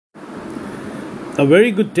A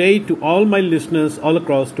very good day to all my listeners all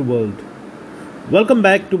across the world. Welcome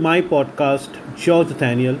back to my podcast, George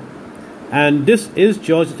Nathaniel, and this is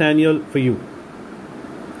George Nathaniel for you.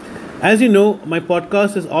 As you know, my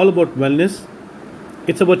podcast is all about wellness,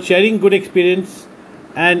 it's about sharing good experience,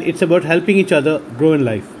 and it's about helping each other grow in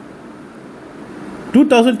life.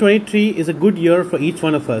 2023 is a good year for each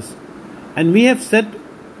one of us, and we have set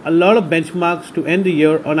a lot of benchmarks to end the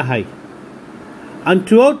year on a high. And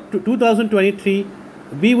throughout 2023,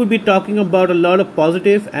 we will be talking about a lot of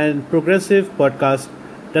positive and progressive podcasts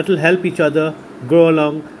that will help each other grow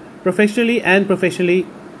along professionally and professionally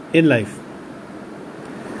in life.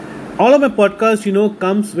 All of my podcasts,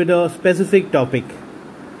 comes with a specific topic.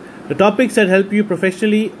 The topics that help you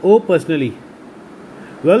professionally or personally.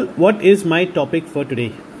 Well, what is my topic for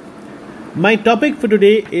today? My topic for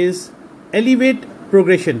today is elevate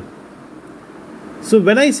progression. So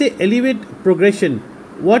when I say elevate progression,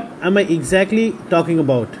 what am I exactly talking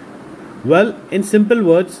about? Well, in simple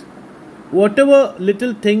words, whatever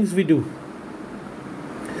little things we do,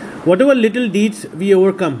 whatever little deeds we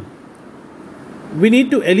overcome, we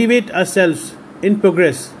need to elevate ourselves in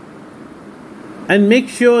progress and make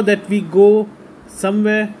sure that we go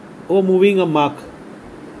somewhere or moving a mark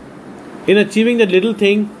in achieving that little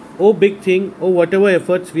thing or big thing or whatever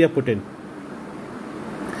efforts we have put in.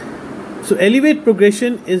 So, elevate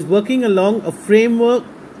progression is working along a framework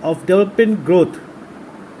of developing growth.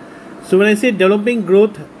 So, when I say developing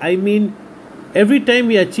growth, I mean every time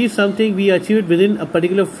we achieve something, we achieve it within a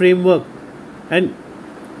particular framework, and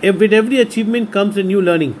with every achievement comes a new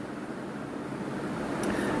learning,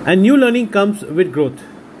 and new learning comes with growth.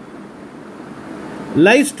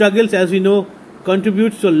 Life struggles, as we know,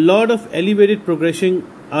 contributes to a lot of elevated progression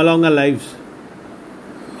along our lives.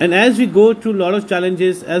 And as we go through a lot of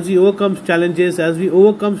challenges, as we overcome challenges, as we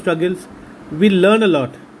overcome struggles, we learn a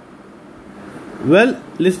lot. Well,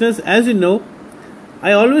 listeners, as you know,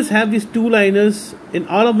 I always have these two-liners in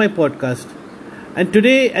all of my podcasts. And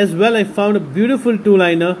today as well, I found a beautiful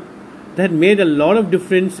two-liner that made a lot of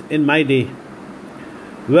difference in my day.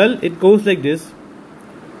 Well, it goes like this.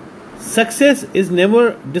 Success is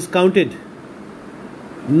never discounted,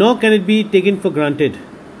 nor can it be taken for granted.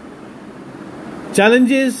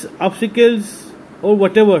 Challenges, obstacles, or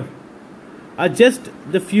whatever are just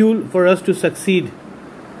the fuel for us to succeed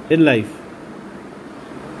in life.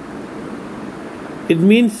 It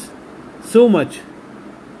means so much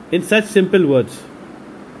in such simple words.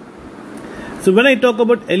 So when I talk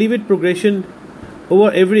about elevate progression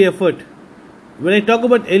over every effort, when I talk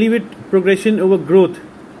about elevate progression over growth,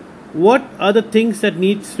 what are the things that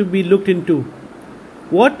needs to be looked into?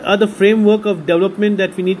 What are the framework of development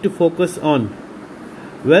that we need to focus on?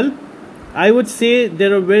 Well, I would say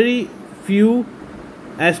there are very few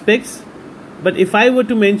aspects, but if I were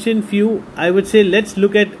to mention few, I would say let's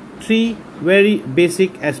look at three very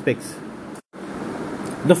basic aspects.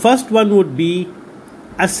 The first one would be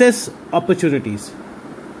assess opportunities.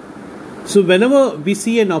 So whenever we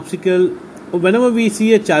see an obstacle or whenever we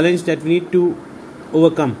see a challenge that we need to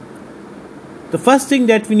overcome, the first thing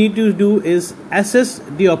that we need to do is assess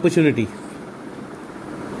the opportunity.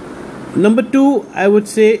 Number two, I would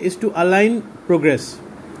say, is to align progress,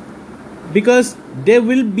 because there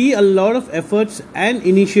will be a lot of efforts and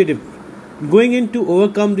initiative going in to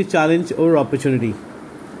overcome the challenge or opportunity.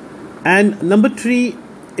 And number three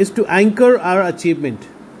is to anchor our achievement.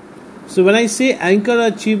 So when I say anchor our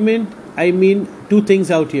achievement, I mean two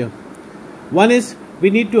things out here. One is we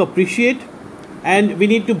need to appreciate and we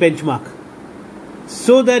need to benchmark,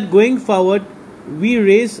 so that going forward we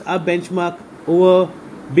raise our benchmark over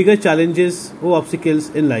bigger challenges or obstacles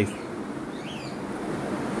in life.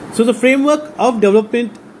 So the framework of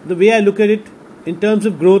development, the way I look at it in terms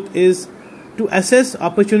of growth, is to assess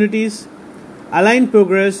opportunities, align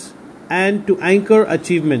progress, and to anchor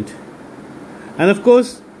achievement. And of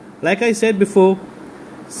course, like I said before,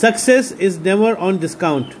 success is never on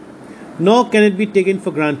discount, nor can it be taken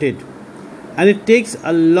for granted. And it takes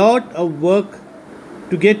a lot of work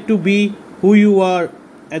to get to be who you are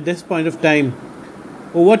at this point of time,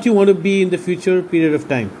 or what you want to be in the future period of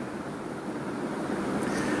time.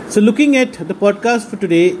 So looking at the podcast for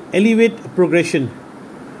today, Elevate Progression,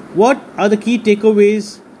 what are the key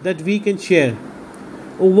takeaways that we can share?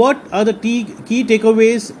 Or what are the key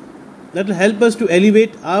takeaways that will help us to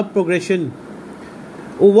elevate our progression?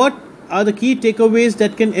 Or what are the key takeaways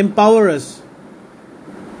that can empower us?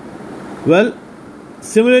 Well,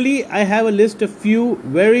 similarly, I have a list of few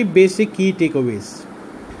very basic key takeaways.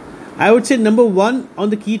 I would say number one on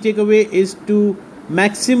the key takeaway is to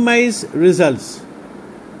maximize results.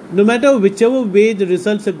 No matter whichever way the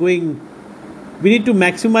results are going, We need to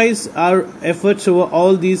maximize our efforts over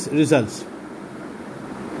all these results.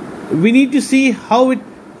 We need to see how it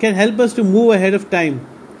can help us to move ahead of time,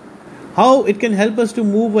 how it can help us to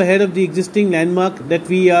move ahead of the existing landmark that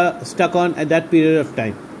we are stuck on at that period of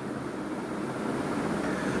time.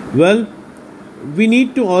 Well, we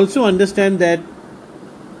need to also understand that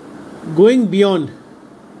going beyond,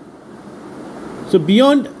 so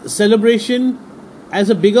beyond celebration as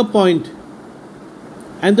a bigger point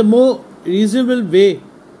and the more reasonable way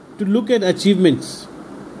to look at achievements.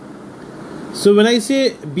 So when I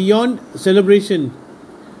say beyond celebration,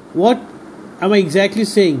 what am I exactly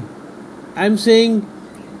saying? I'm saying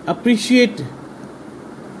appreciate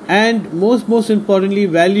and most importantly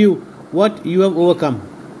value what you have overcome.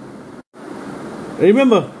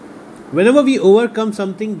 Remember, whenever we overcome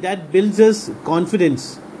something, that builds us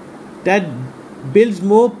confidence, that builds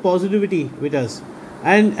more positivity with us,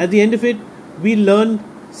 and at the end of it we learn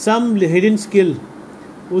some hidden skill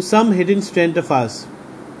or some hidden strength of ours.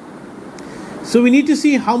 So we need to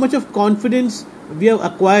see how much of confidence we have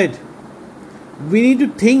acquired. We need to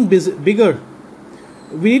think bigger.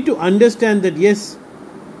 We need to understand that yes,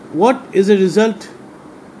 what is the result?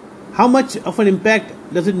 How much of an impact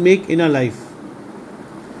does it make in our life?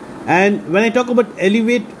 And when I talk about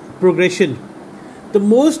elevate progression, the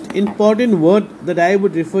most important word that I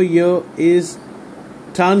would refer here is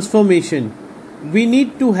transformation. We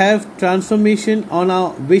need to have transformation on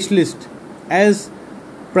our wish list as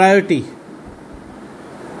priority.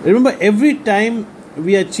 Remember, every time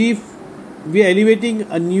we are elevating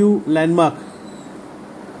a new landmark.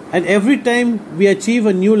 And every time we achieve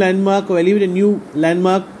a new landmark or elevate a new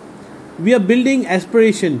landmark, we are building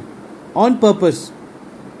aspiration on purpose.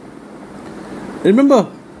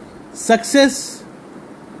 Remember, success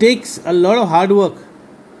takes a lot of hard work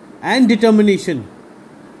and determination.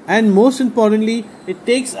 And most importantly, it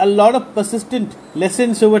takes a lot of persistent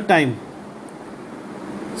lessons over time.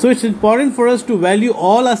 So it's important for us to value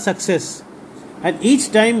all our success. And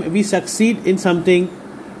each time we succeed in something,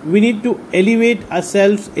 we need to elevate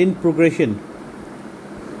ourselves in progression.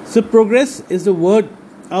 So progress is the word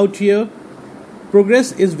out here.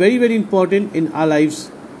 Progress is very, very important in our lives.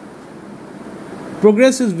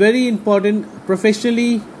 Progress is very important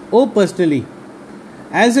professionally or personally.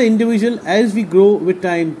 As an individual, as we grow with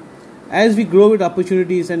time, as we grow with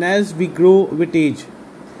opportunities, and as we grow with age,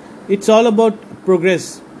 it's all about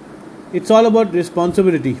progress. It's all about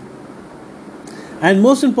responsibility. And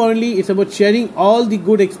most importantly, it's about sharing all the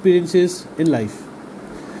good experiences in life.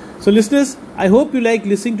 So listeners, I hope you like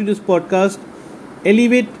listening to this podcast,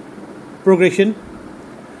 Elevate Progression.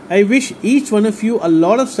 I wish each one of you a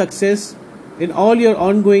lot of success in all your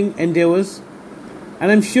ongoing endeavors.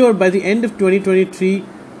 And I'm sure by the end of 2023,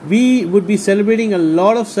 we would be celebrating a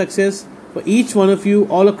lot of success for each one of you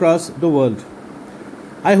all across the world.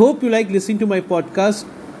 I hope you like listening to my podcast,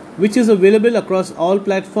 which is available across all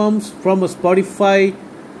platforms, from a Spotify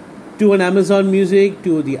to an Amazon Music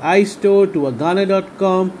to the iStore to a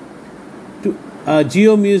Gaana.com to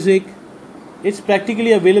Geo Music. It's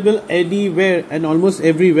practically available anywhere and almost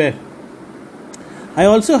everywhere. I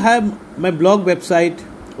also have my blog website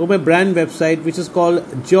or my brand website, which is called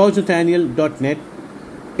georgenathaniel.net.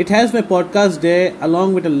 It has my podcast there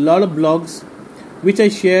along with a lot of blogs which I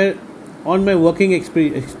share on my working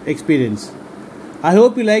experience. I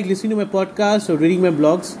hope you like listening to my podcast or reading my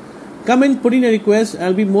blogs. Come and put in a request.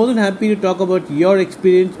 I'll be more than happy to talk about your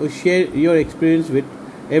experience or share your experience with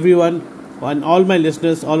everyone and all my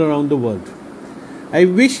listeners all around the world. I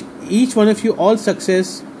wish each one of you all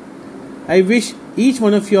success. I wish each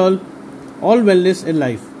one of you all wellness in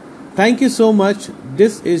life. Thank you so much.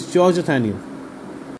 This is George Nathaniel.